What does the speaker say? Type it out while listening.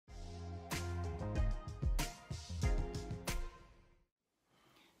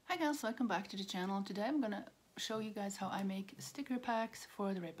Hi guys, welcome back to the channel. Today I'm gonna show you guys how I make sticker packs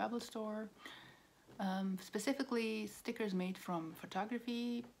for the Redbubble store. Specifically stickers made from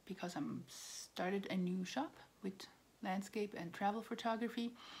photography because I'm started a new shop with landscape and travel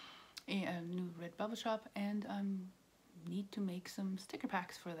photography, a new Redbubble shop, and I need to make some sticker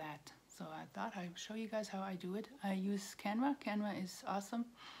packs for that. So I thought I'd show you guys how I do it. I use Canva. Canva is awesome.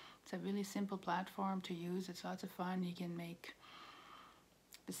 It's a really simple platform to use. It's lots of fun. You can make,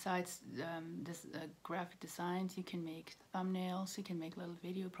 besides this graphic designs, you can make thumbnails, you can make little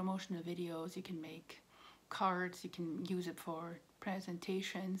promotional videos, you can make cards, you can use it for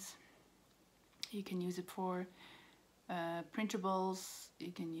presentations, you can use it for printables,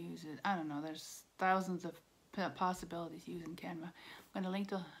 you can use it, I don't know, there's thousands of possibilities using Canva. I'm going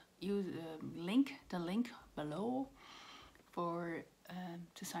to link the link below for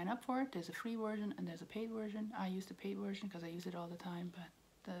to sign up for it. There's a free version and there's a paid version. I use the paid version because I use it all the time, but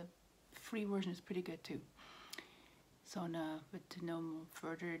the free version is pretty good too. So now, with no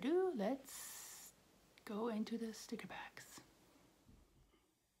further ado, let's go into the sticker packs.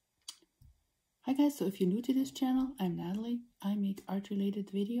 Hi guys, so if you're new to this channel, I'm Natalie. I make art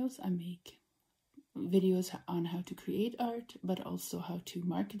related videos. I make videos on how to create art, but also how to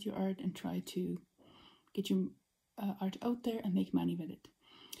market your art and try to get your art out there and make money with it.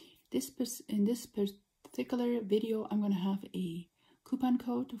 In this particular video, I'm going to have a coupon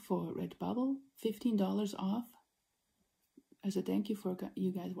code for Redbubble, $15 off, as a thank you for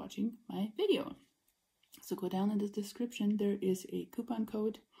you guys watching my video. So go down in the description, there is a coupon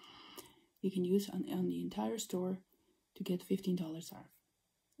code you can use on the entire store to get $15 off.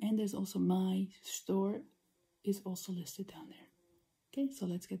 And there's also my store is also listed down there. Okay, so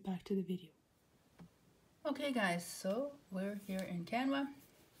let's get back to the video. Okay guys, so we're here in Canva.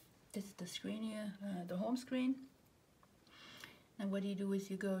 This is the screen here, the home screen. And what you do is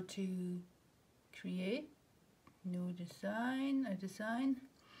you go to create, new design,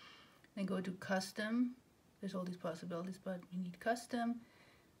 then go to custom. There's all these possibilities, but you need custom.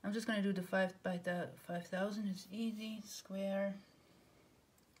 I'm just going to do the 5 by 5000. It's easy, square.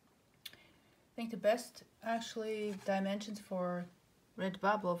 I think the best actually dimensions for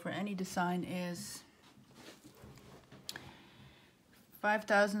Redbubble for any design is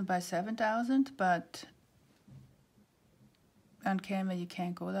 5000 by 7000, but on Canva you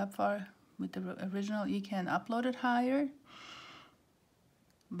can't go that far. With the original you can upload it higher,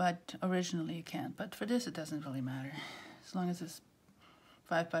 but originally you can't. But for this it doesn't really matter, as long as it's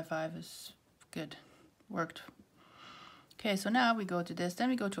 5 by 5 is good, worked. Okay, so now we go to this, then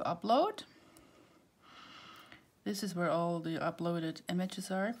we go to upload. This is where all the uploaded images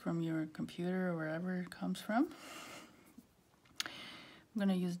are from your computer or wherever it comes from. I'm going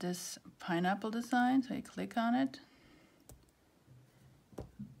to use this pineapple design, so I click on it.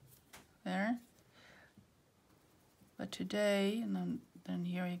 There. But today, and then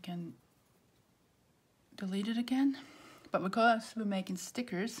here you can delete it again. But because we're making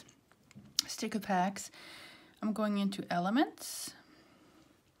sticker packs, I'm going into elements.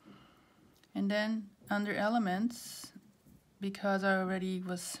 And then under elements, because I already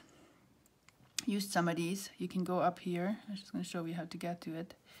used some of these, you can go up here. I'm just going to show you how to get to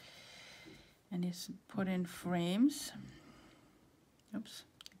it. And just put in frames. Oops,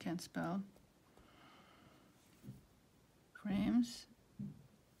 I can't spell. Frames.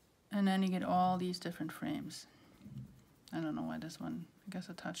 And then you get all these different frames. I don't know why this one, I guess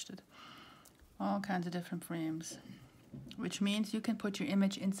I touched it. All kinds of different frames, which means you can put your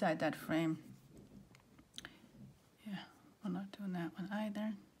image inside that frame. Yeah, I'm not doing that one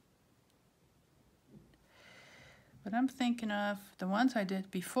either. But I'm thinking of the ones I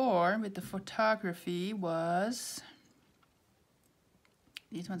did before with the photography was,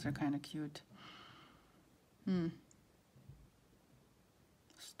 these ones are kind of cute.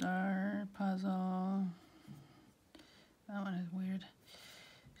 Star puzzle. That one is weird.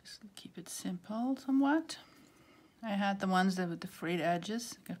 Just keep it simple somewhat. I had the ones that with the frayed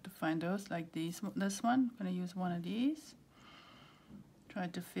edges. You have to find those, like this one. I'm going to use one of these. Try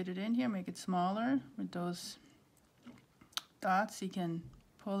to fit it in here, make it smaller with those dots you can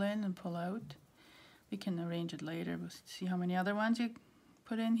pull in and pull out. We can arrange it later. We'll see how many other ones you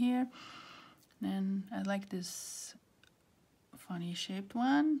put in here. And I like this funny shaped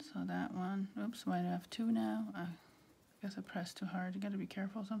one, so that one. Oops, might have two now. I guess I pressed too hard. You gotta be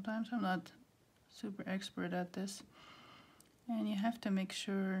careful sometimes. I'm not super expert at this. And you have to make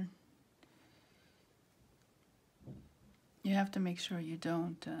sure you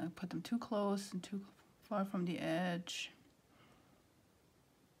don't put them too close and too far from the edge.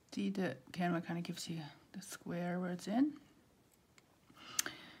 See, the Canva kind of gives you the square where it's in.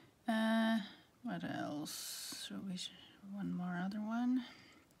 What else? So we should, one more other one.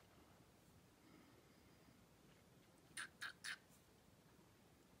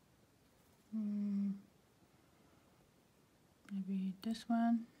 Maybe this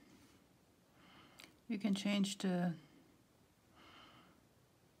one. You can change the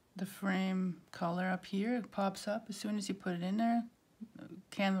frame color up here. It pops up as soon as you put it in there.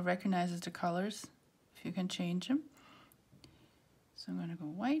 Canva recognizes the colors if you can change them. So I'm going to go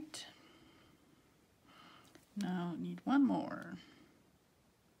white. Now I need one more.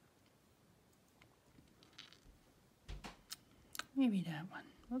 Maybe that one.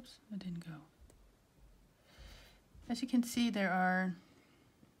 Whoops, it didn't go. As you can see, there are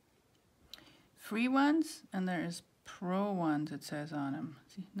free ones and there is pro ones, it says on them.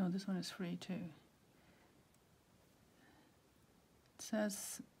 See, no, this one is free too. It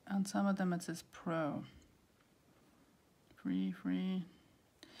says on some of them it says pro. Free.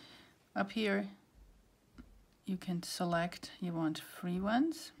 Up here you can select you want free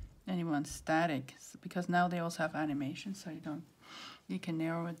ones and you want static, because now they also have animation, so you can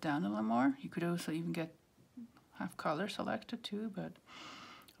narrow it down a little more. You could also even have color selected too, but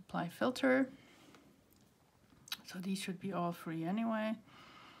apply filter. So these should be all free anyway.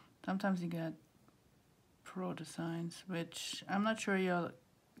 Sometimes you get pro designs, which I'm not sure you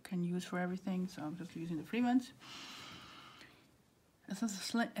can use for everything, so I'm just using the free ones.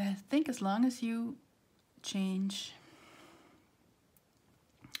 I think as long as you change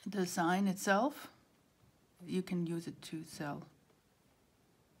the design itself, you can use it to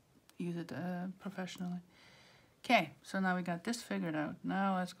use it professionally. Okay, so now we got this figured out.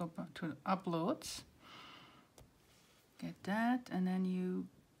 Now let's go back to uploads. Get that, and then you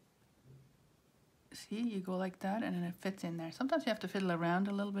see, you go like that, and then it fits in there. Sometimes you have to fiddle around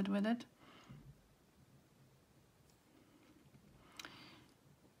a little bit with it.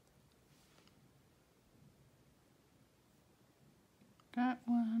 That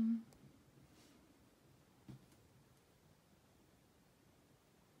one.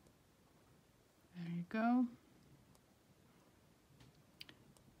 There you go.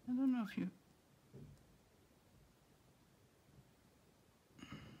 I don't know if you...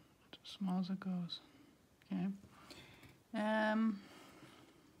 as small as it goes. Okay.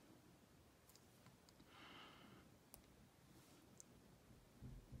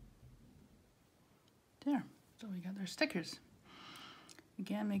 There. So we got our stickers.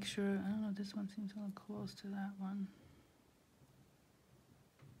 Again, make sure, I don't know, this one seems a little close to that one.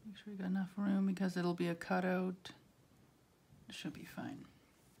 Make sure you got enough room because it'll be a cutout. It should be fine.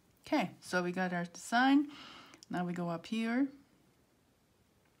 Okay, so we got our design. Now we go up here.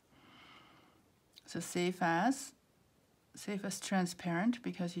 So save as transparent,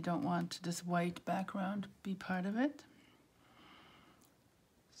 because you don't want this white background to be part of it.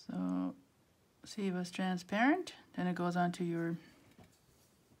 So save as transparent, then it goes on to your,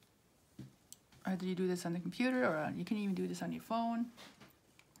 either you do this on the computer or you can even do this on your phone,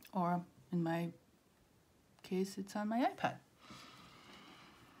 or in my case it's on my iPad.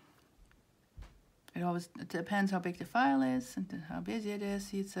 It depends how big the file is and how busy it is.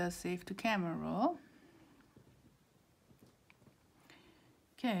 See, it says save to camera roll.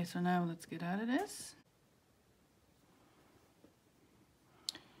 Okay, so now let's get out of this.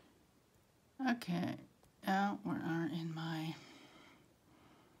 Okay, now we are in my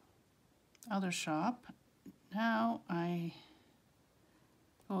other shop. Now I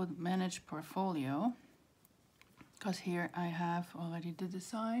go to manage portfolio, because here I have already the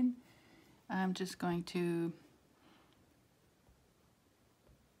design. I'm just going to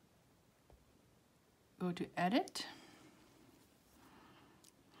go to edit,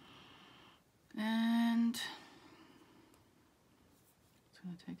 and it's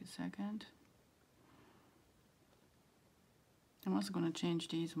going to take a second. I'm also going to change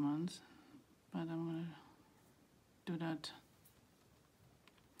these ones, but I'm going to do that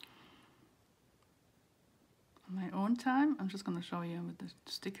on my own time. I'm just going to show you with the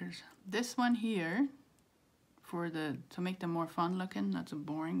stickers. This one here, to make them more fun looking, not so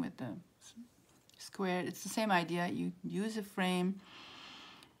boring with the square. It's the same idea. You use a frame,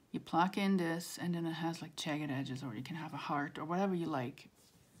 you pluck in this, and then it has like jagged edges, or you can have a heart or whatever you like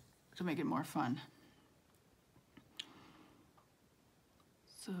to make it more fun.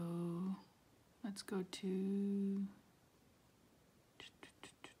 So let's go to,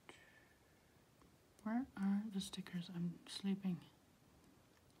 where are the stickers? I'm sleeping.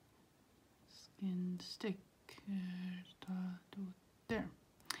 Skin stickers, there.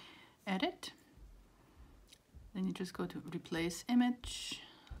 Edit. Then you just go to replace image.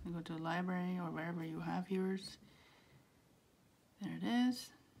 You go to library or wherever you have yours. There it is.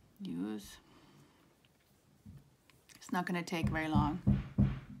 use. It's not going to take very long.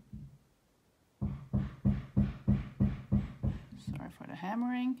 Sorry for the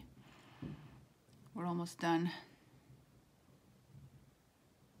hammering. We're almost done.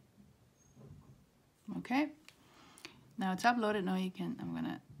 Okay, now it's uploaded. Now you can, I'm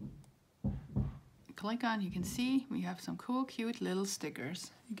gonna click on, you can see we have some cool, cute little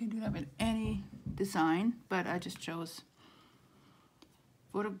stickers. You can do that with any design, but I just chose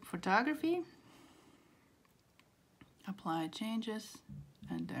photography. Apply changes,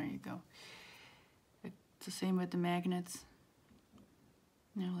 and there you go. It's the same with the magnets.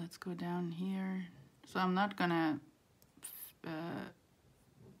 Now let's go down here. So I'm not gonna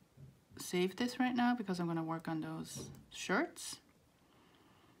save this right now because I'm gonna work on those shirts.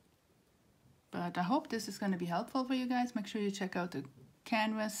 But I hope this is gonna be helpful for you guys. Make sure you check out the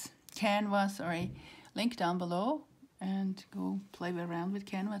Canva, link down below, and go play around with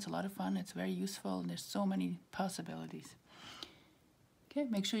Canva. It's a lot of fun. It's very useful, and there's so many possibilities. Okay,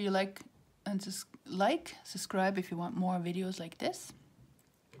 make sure you like and subscribe if you want more videos like this.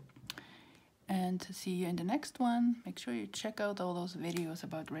 And see you in the next one. Make sure you check out all those videos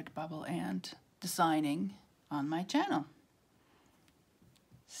about Redbubble and designing on my channel.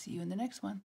 See you in the next one.